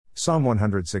Psalm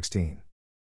 116.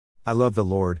 I love the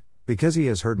Lord, because he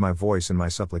has heard my voice and my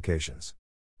supplications.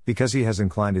 Because he has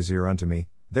inclined his ear unto me,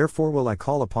 therefore will I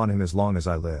call upon him as long as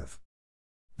I live.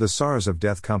 The sorrows of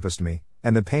death compassed me,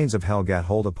 and the pains of hell gat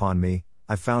hold upon me,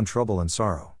 I found trouble and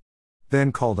sorrow.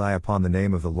 Then called I upon the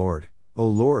name of the Lord. O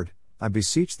Lord, I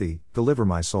beseech thee, deliver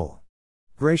my soul.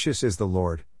 Gracious is the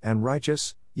Lord, and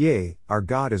righteous, yea, our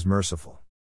God is merciful.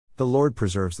 The Lord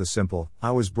preserves the simple.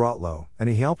 I was brought low, and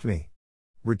he helped me.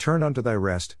 Return unto thy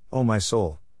rest, O my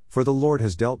soul, for the Lord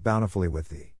has dealt bountifully with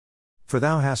thee. For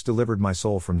thou hast delivered my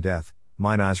soul from death,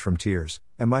 mine eyes from tears,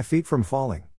 and my feet from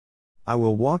falling. I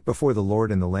will walk before the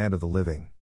Lord in the land of the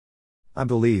living. I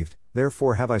believed,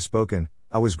 therefore have I spoken,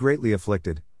 I was greatly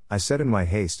afflicted, I said in my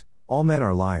haste, all men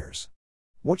are liars.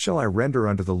 What shall I render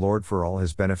unto the Lord for all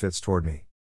his benefits toward me?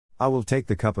 I will take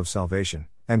the cup of salvation,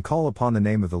 and call upon the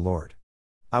name of the Lord.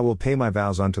 I will pay my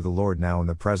vows unto the Lord now in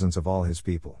the presence of all his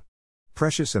people.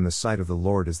 Precious in the sight of the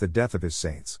Lord is the death of his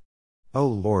saints. O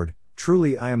Lord,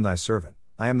 truly I am thy servant,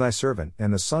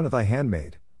 and the son of thy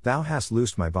handmaid, thou hast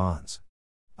loosed my bonds.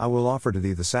 I will offer to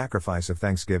thee the sacrifice of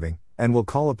thanksgiving, and will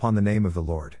call upon the name of the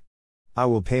Lord. I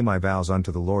will pay my vows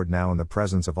unto the Lord now in the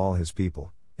presence of all his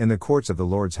people, in the courts of the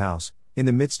Lord's house, in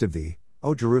the midst of thee,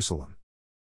 O Jerusalem.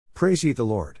 Praise ye the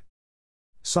Lord.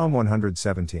 Psalm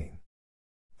 117.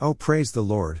 O praise the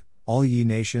Lord, all ye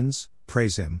nations,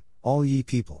 praise him, all ye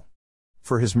people.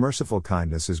 For his merciful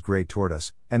kindness is great toward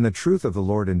us, and the truth of the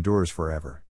Lord endures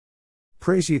forever.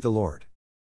 Praise ye the Lord.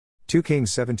 2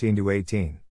 Kings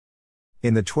 17-18.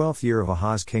 In the 12th year of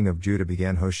Ahaz king of Judah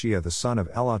began Hoshea the son of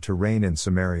Elah to reign in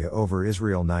Samaria over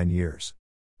Israel 9 years.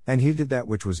 And he did that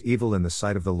which was evil in the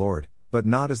sight of the Lord, but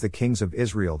not as the kings of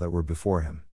Israel that were before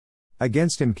him.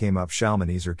 Against him came up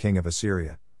Shalmaneser king of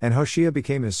Assyria, and Hoshea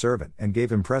became his servant and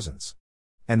gave him presents.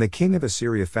 And the king of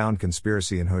Assyria found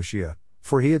conspiracy in Hoshea,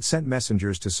 for he had sent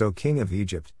messengers to So king of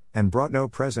Egypt, and brought no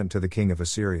present to the king of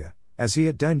Assyria, as he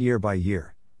had done year by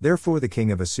year. Therefore the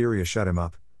king of Assyria shut him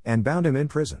up, and bound him in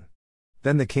prison.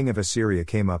 Then the king of Assyria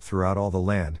came up throughout all the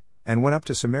land, and went up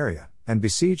to Samaria, and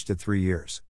besieged it 3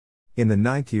 years. In the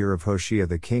 9th year of Hoshea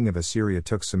the king of Assyria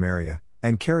took Samaria,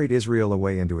 and carried Israel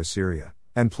away into Assyria,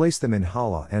 and placed them in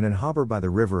Hala and in Habor by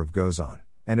the river of Gozan,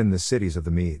 and in the cities of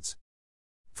the Medes.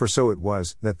 For so it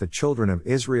was, that the children of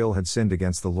Israel had sinned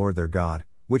against the Lord their God,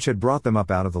 which had brought them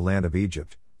up out of the land of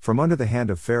Egypt, from under the hand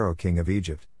of Pharaoh king of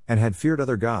Egypt, and had feared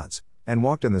other gods, and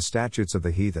walked in the statutes of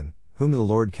the heathen, whom the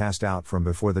Lord cast out from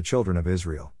before the children of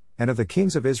Israel, and of the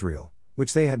kings of Israel,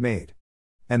 which they had made.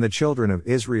 And the children of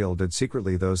Israel did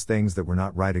secretly those things that were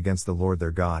not right against the Lord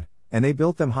their God, and they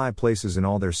built them high places in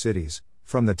all their cities,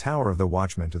 from the tower of the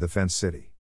watchman to the fenced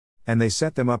city. And they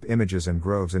set them up images and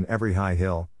groves in every high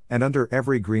hill, and under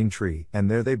every green tree,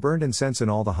 and there they burned incense in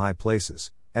all the high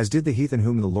places, as did the heathen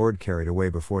whom the Lord carried away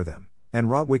before them, and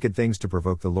wrought wicked things to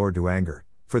provoke the Lord to anger,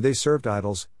 for they served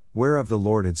idols, whereof the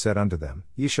Lord had said unto them,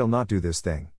 Ye shall not do this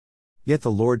thing. Yet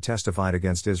the Lord testified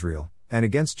against Israel, and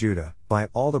against Judah, by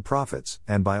all the prophets,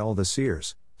 and by all the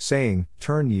seers, saying,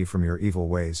 Turn ye from your evil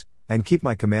ways, and keep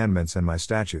my commandments and my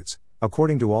statutes,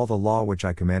 according to all the law which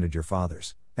I commanded your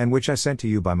fathers, and which I sent to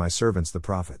you by my servants the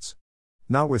prophets.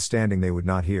 Notwithstanding they would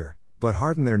not hear, but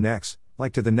hardened their necks,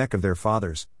 like to the neck of their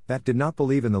fathers, that did not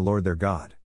believe in the Lord their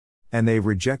God. And they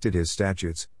rejected his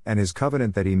statutes, and his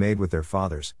covenant that he made with their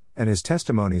fathers, and his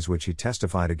testimonies which he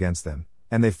testified against them,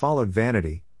 and they followed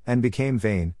vanity, and became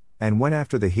vain, and went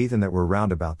after the heathen that were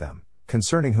round about them,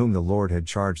 concerning whom the Lord had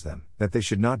charged them, that they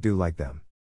should not do like them.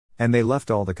 And they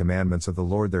left all the commandments of the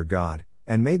Lord their God,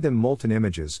 and made them molten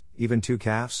images, even 2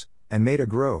 calves, and made a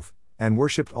grove, and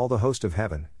worshipped all the host of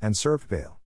heaven, and served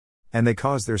Baal. And they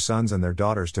caused their sons and their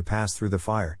daughters to pass through the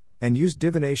fire, and used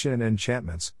divination and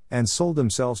enchantments, and sold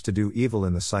themselves to do evil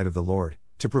in the sight of the Lord,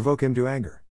 to provoke him to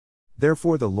anger.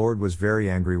 Therefore the Lord was very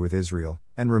angry with Israel,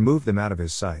 and removed them out of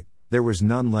his sight. There was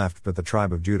none left but the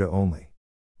tribe of Judah only.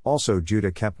 Also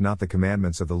Judah kept not the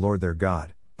commandments of the Lord their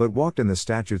God, but walked in the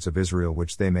statutes of Israel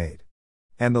which they made.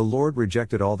 And the Lord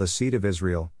rejected all the seed of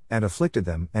Israel, and afflicted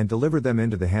them, and delivered them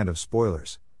into the hand of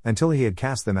spoilers, until he had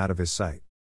cast them out of his sight.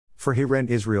 For he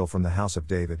rent Israel from the house of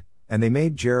David, and they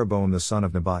made Jeroboam the son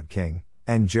of Nebat king,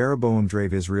 and Jeroboam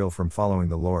drave Israel from following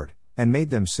the Lord, and made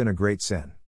them sin a great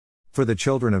sin. For the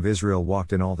children of Israel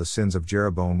walked in all the sins of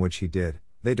Jeroboam which he did,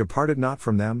 they departed not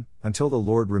from them, until the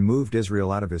Lord removed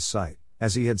Israel out of his sight,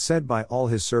 as he had said by all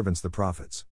his servants the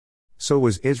prophets. So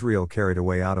was Israel carried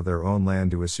away out of their own land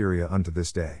to Assyria unto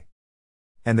this day.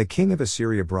 And the king of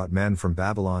Assyria brought men from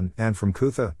Babylon, and from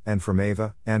Cutha, and from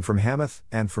Ava, and from Hamath,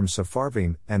 and from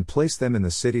Sepharvaim, and placed them in the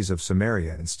cities of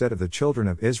Samaria instead of the children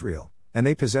of Israel, and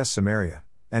they possessed Samaria,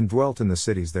 and dwelt in the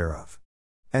cities thereof.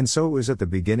 And so it was at the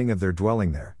beginning of their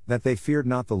dwelling there, that they feared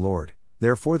not the Lord,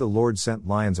 therefore the Lord sent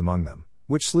lions among them,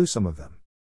 which slew some of them.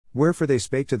 Wherefore they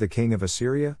spake to the king of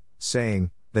Assyria,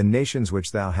 saying, The nations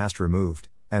which thou hast removed,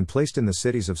 and placed in the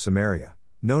cities of Samaria,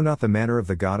 know not the manner of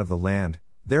the God of the land,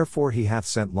 therefore he hath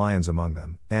sent lions among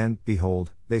them, and,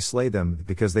 behold, they slay them,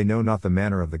 because they know not the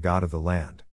manner of the God of the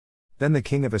land. Then the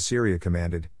king of Assyria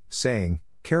commanded, saying,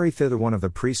 Carry thither one of the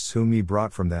priests whom ye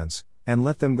brought from thence, and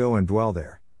let them go and dwell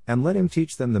there, and let him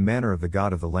teach them the manner of the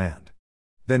God of the land.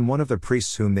 Then one of the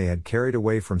priests whom they had carried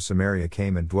away from Samaria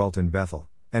came and dwelt in Bethel,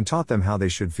 and taught them how they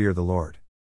should fear the Lord.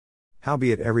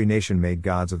 Howbeit every nation made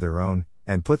gods of their own,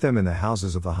 and put them in the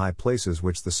houses of the high places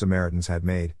which the Samaritans had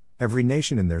made, every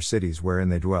nation in their cities wherein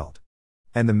they dwelt.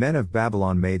 And the men of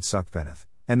Babylon made Succoth-Benoth,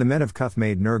 and the men of Cuth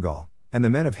made Nergal, and the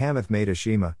men of Hamath made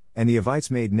Ashima, and the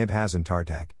Avites made Nibhaz and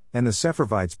Tartak, and the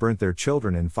Sepharvites burnt their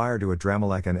children in fire to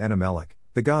Adramelech and Enamelech,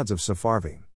 the gods of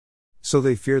Sepharvaim. So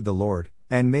they feared the Lord,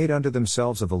 and made unto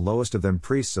themselves of the lowest of them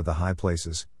priests of the high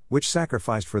places, which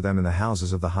sacrificed for them in the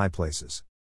houses of the high places.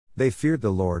 They feared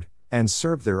the Lord, and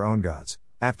served their own gods,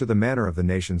 after the manner of the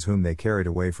nations whom they carried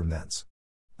away from thence.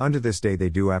 Unto this day they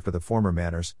do after the former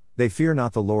manners, they fear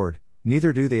not the Lord,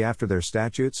 neither do they after their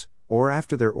statutes, or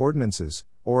after their ordinances,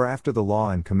 or after the law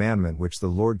and commandment which the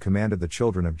Lord commanded the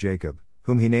children of Jacob,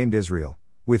 whom he named Israel,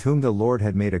 with whom the Lord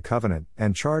had made a covenant,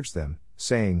 and charged them,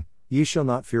 saying, Ye shall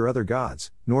not fear other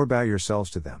gods, nor bow yourselves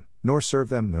to them, nor serve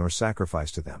them, nor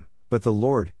sacrifice to them, but the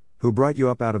Lord, who brought you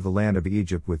up out of the land of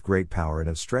Egypt with great power and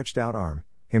a stretched out arm,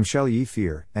 him shall ye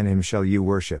fear, and him shall ye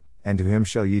worship, and to him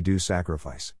shall ye do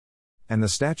sacrifice. And the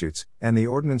statutes, and the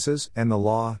ordinances, and the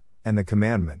law, and the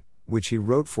commandment, which he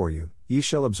wrote for you, ye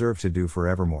shall observe to do for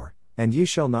evermore, and ye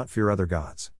shall not fear other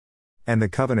gods. And the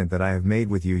covenant that I have made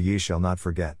with you ye shall not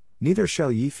forget, neither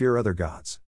shall ye fear other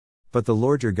gods. But the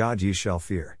Lord your God ye shall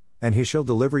fear, and he shall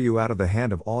deliver you out of the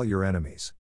hand of all your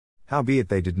enemies. Howbeit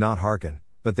they did not hearken,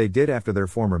 but they did after their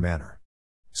former manner.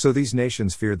 So these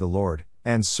nations feared the Lord,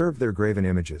 and served their graven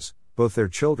images, both their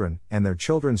children, and their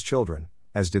children's children,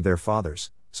 as did their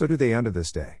fathers, so do they unto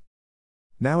this day.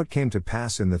 Now it came to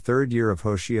pass in the 3rd year of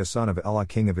Hoshea son of Elah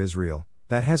king of Israel,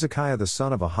 that Hezekiah the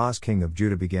son of Ahaz king of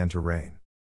Judah began to reign.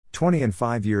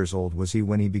 25 years old was he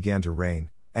when he began to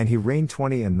reign, and he reigned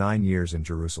 29 years in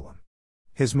Jerusalem.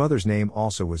 His mother's name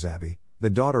also was Abi, the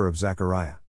daughter of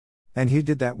Zechariah. And he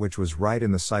did that which was right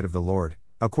in the sight of the Lord,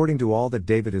 according to all that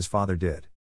David his father did.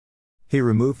 He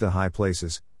removed the high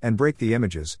places, and brake the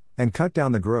images, and cut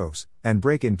down the groves, and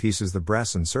brake in pieces the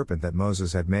brasen serpent that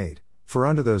Moses had made, for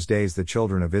unto those days the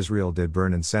children of Israel did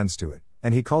burn incense to it,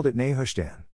 and he called it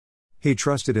Nehushtan. He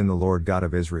trusted in the Lord God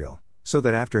of Israel, so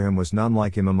that after him was none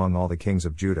like him among all the kings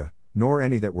of Judah, nor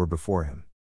any that were before him.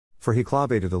 For he clave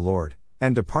to the Lord,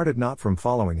 and departed not from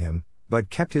following him, but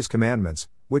kept his commandments,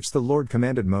 which the Lord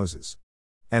commanded Moses.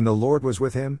 And the Lord was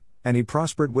with him, and he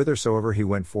prospered whithersoever he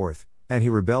went forth, and he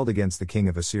rebelled against the king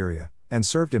of Assyria, and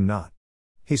served him not.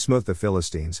 He smote the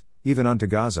Philistines, even unto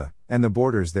Gaza, and the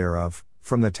borders thereof,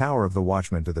 from the tower of the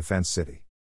watchman to the fenced city.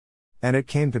 And it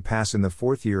came to pass in the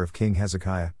 4th year of King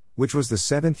Hezekiah, which was the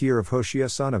 7th year of Hoshea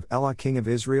son of Elah king of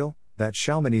Israel, that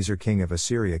Shalmaneser king of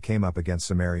Assyria came up against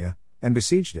Samaria, and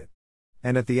besieged it.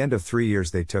 And at the end of 3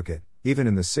 years they took it, even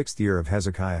in the 6th year of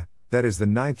Hezekiah, that is the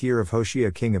 9th year of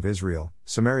Hoshea king of Israel,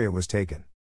 Samaria was taken.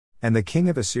 And the king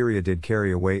of Assyria did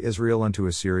carry away Israel unto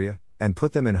Assyria, and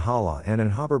put them in Halah and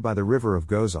in Habor by the river of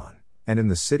Gozan, and in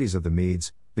the cities of the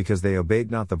Medes, because they obeyed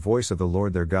not the voice of the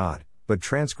Lord their God, but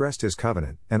transgressed his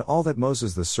covenant, and all that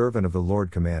Moses the servant of the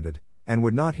Lord commanded, and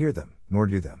would not hear them, nor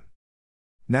do them.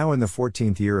 Now in the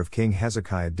 14th year of King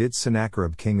Hezekiah did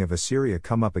Sennacherib king of Assyria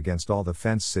come up against all the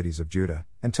fenced cities of Judah,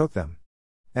 and took them.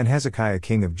 And Hezekiah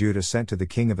king of Judah sent to the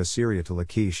king of Assyria to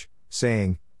Lachish,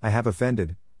 saying, I have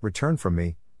offended, return from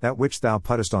me, that which thou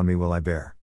puttest on me will I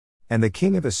bear. And the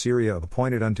king of Assyria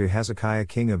appointed unto Hezekiah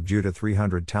king of Judah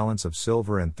 300 talents of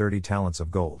silver and 30 talents of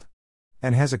gold.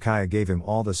 And Hezekiah gave him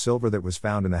all the silver that was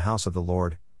found in the house of the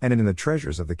Lord, and in the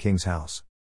treasures of the king's house.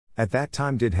 At that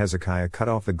time did Hezekiah cut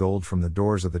off the gold from the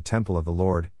doors of the temple of the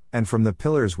Lord, and from the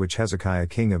pillars which Hezekiah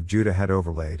king of Judah had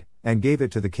overlaid, and gave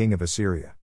it to the king of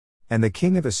Assyria. And the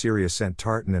king of Assyria sent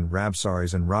Tartan and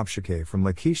Rabsaris and Rabshakeh from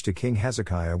Lachish to King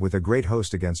Hezekiah with a great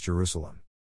host against Jerusalem.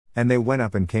 And they went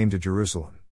up and came to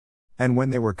Jerusalem. And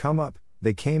when they were come up,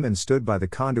 they came and stood by the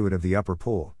conduit of the upper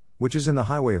pool, which is in the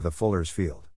highway of the fuller's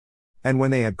field. And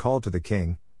when they had called to the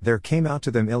king, there came out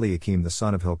to them Eliakim the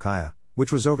son of Hilkiah,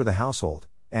 which was over the household,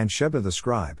 and Shebna the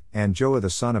scribe, and Joah the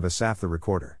son of Asaph the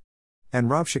recorder. And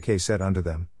Rabshakeh said unto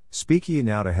them, Speak ye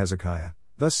now to Hezekiah,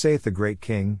 Thus saith the great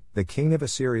king, the king of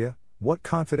Assyria, What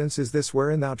confidence is this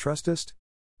wherein thou trustest?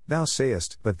 Thou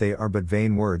sayest, but they are but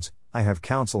vain words, I have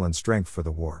counsel and strength for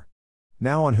the war.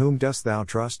 Now on whom dost thou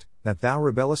trust, that thou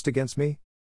rebellest against me?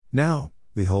 Now,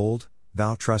 behold,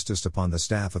 thou trustest upon the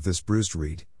staff of this bruised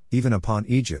reed, even upon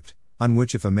Egypt, on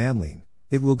which if a man lean,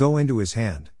 it will go into his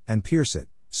hand, and pierce it,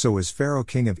 so is Pharaoh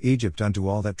king of Egypt unto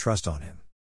all that trust on him.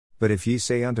 But if ye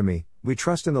say unto me, We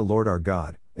trust in the Lord our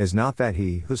God, is not that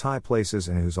he, whose high places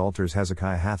and whose altars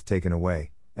Hezekiah hath taken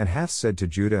away, and hath said to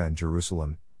Judah and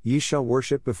Jerusalem, Ye shall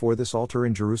worship before this altar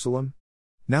in Jerusalem?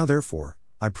 Now therefore,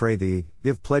 I pray thee,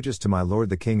 give pledges to my lord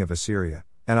the king of Assyria,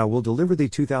 and I will deliver thee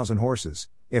 2,000 horses,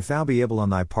 if thou be able on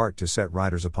thy part to set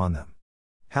riders upon them.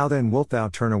 How then wilt thou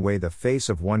turn away the face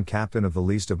of one captain of the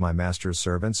least of my master's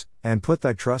servants, and put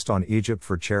thy trust on Egypt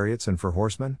for chariots and for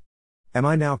horsemen? Am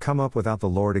I now come up without the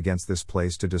Lord against this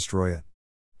place to destroy it?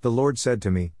 The Lord said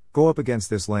to me, Go up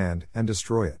against this land, and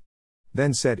destroy it.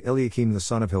 Then said Eliakim the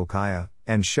son of Hilkiah,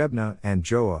 and Shebna, and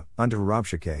Joah, unto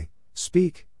Rabshakeh,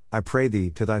 Speak, I pray thee,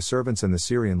 to thy servants in the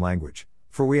Syrian language,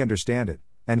 for we understand it,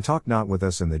 and talk not with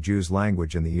us in the Jews'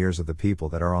 language in the ears of the people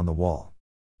that are on the wall.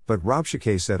 But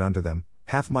Rabshakeh said unto them,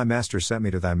 Hath my master sent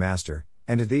me to thy master,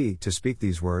 and to thee, to speak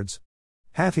these words?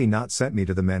 Hath he not sent me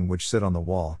to the men which sit on the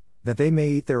wall, that they may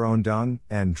eat their own dung,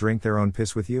 and drink their own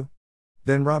piss with you?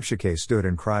 Then Rabshakeh stood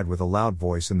and cried with a loud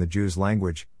voice in the Jews'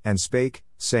 language, and spake,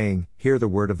 saying, Hear the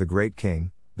word of the great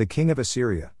king, the king of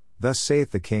Assyria. Thus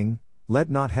saith the king, Let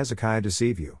not Hezekiah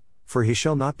deceive you, for he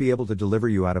shall not be able to deliver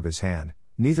you out of his hand,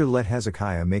 neither let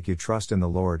Hezekiah make you trust in the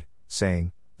Lord,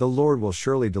 saying, The Lord will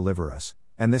surely deliver us,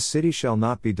 and this city shall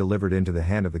not be delivered into the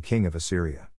hand of the king of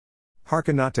Assyria.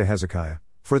 Hearken not to Hezekiah,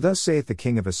 for thus saith the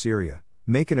king of Assyria,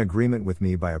 Make an agreement with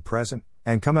me by a present,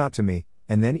 and come out to me,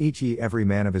 and then eat ye every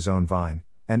man of his own vine,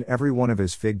 and every one of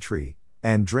his fig tree,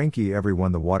 and drink ye every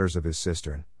one the waters of his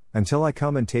cistern, until I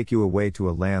come and take you away to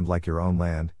a land like your own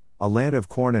land, a land of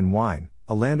corn and wine,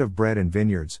 a land of bread and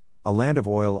vineyards, a land of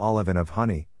oil, olive, and of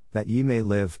honey, that ye may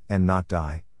live, and not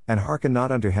die, and hearken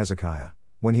not unto Hezekiah,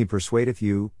 when he persuadeth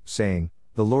you, saying,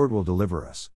 The Lord will deliver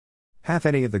us. Hath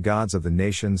any of the gods of the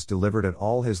nations delivered at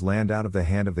all his land out of the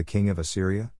hand of the king of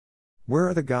Assyria? Where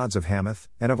are the gods of Hamath,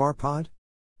 and of Arpad?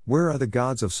 Where are the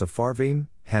gods of Sepharvaim,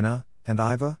 Hena, and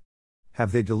Ivah?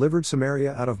 Have they delivered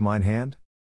Samaria out of mine hand?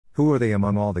 Who are they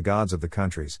among all the gods of the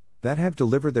countries, that have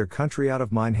delivered their country out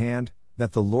of mine hand,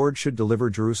 that the Lord should deliver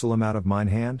Jerusalem out of mine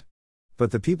hand?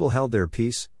 But the people held their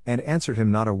peace, and answered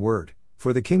him not a word,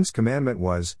 for the king's commandment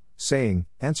was, saying,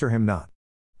 Answer him not.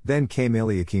 Then came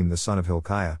Eliakim the son of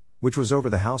Hilkiah, which was over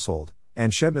the household,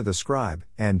 and Shebna the scribe,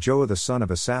 and Joah the son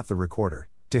of Asaph the recorder,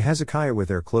 to Hezekiah with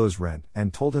their clothes rent,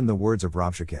 and told him the words of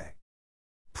Rabshakeh.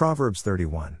 Proverbs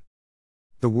 31.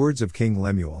 The words of King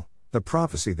Lemuel, the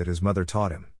prophecy that his mother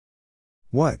taught him.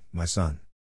 What, my son?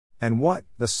 And what,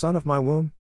 the son of my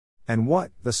womb? And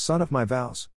what, the son of my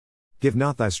vows? Give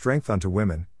not thy strength unto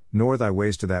women, nor thy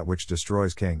ways to that which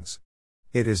destroys kings.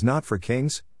 It is not for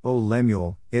kings, O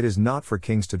Lemuel, it is not for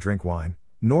kings to drink wine,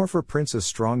 nor for princes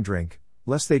strong drink,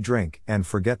 lest they drink, and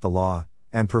forget the law,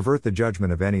 and pervert the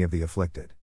judgment of any of the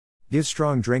afflicted. Give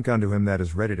strong drink unto him that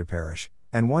is ready to perish,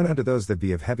 and wine unto those that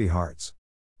be of heavy hearts.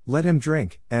 Let him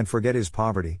drink, and forget his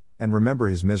poverty, and remember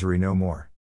his misery no more.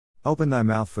 Open thy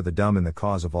mouth for the dumb in the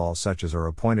cause of all such as are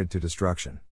appointed to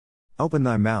destruction. Open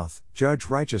thy mouth, judge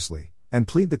righteously, and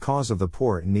plead the cause of the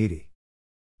poor and needy.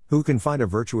 Who can find a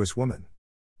virtuous woman?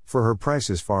 For her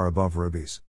price is far above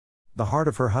rubies. The heart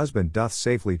of her husband doth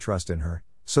safely trust in her,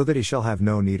 so that he shall have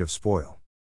no need of spoil.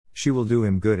 She will do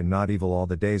him good and not evil all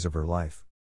the days of her life.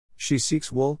 She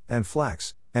seeks wool, and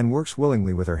flax, and works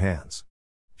willingly with her hands.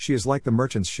 She is like the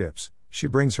merchant's ships, she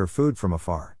brings her food from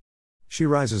afar. She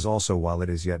rises also while it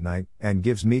is yet night, and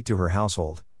gives meat to her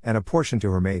household, and a portion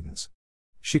to her maidens.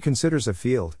 She considers a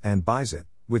field, and buys it,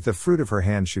 with the fruit of her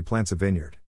hands she plants a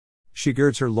vineyard. She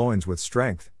girds her loins with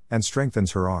strength, and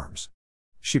strengthens her arms.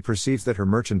 She perceives that her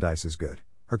merchandise is good,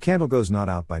 her candle goes not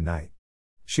out by night.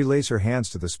 She lays her hands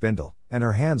to the spindle, and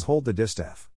her hands hold the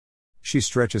distaff. She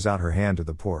stretches out her hand to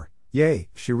the poor, yea,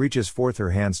 she reaches forth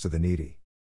her hands to the needy.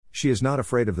 She is not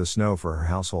afraid of the snow for her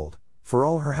household, for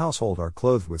all her household are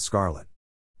clothed with scarlet.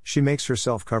 She makes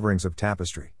herself coverings of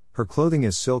tapestry, her clothing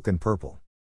is silk and purple.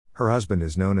 Her husband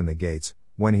is known in the gates,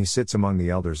 when he sits among the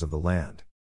elders of the land.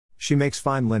 She makes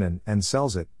fine linen, and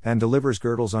sells it, and delivers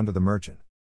girdles unto the merchant.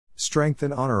 Strength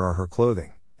and honor are her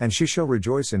clothing, and she shall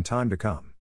rejoice in time to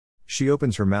come. She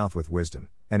opens her mouth with wisdom,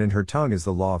 and in her tongue is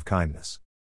the law of kindness.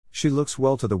 She looks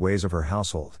well to the ways of her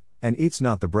household, and eats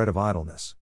not the bread of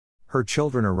idleness. Her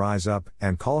children arise up,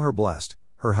 and call her blessed,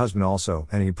 her husband also,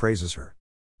 and he praises her.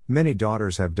 Many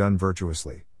daughters have done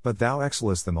virtuously, but thou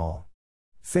excellest them all.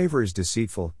 Favor is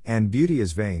deceitful, and beauty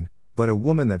is vain, But a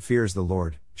woman that fears the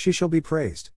Lord, she shall be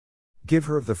praised. Give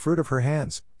her of the fruit of her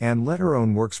hands, and let her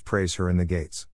own works praise her in the gates.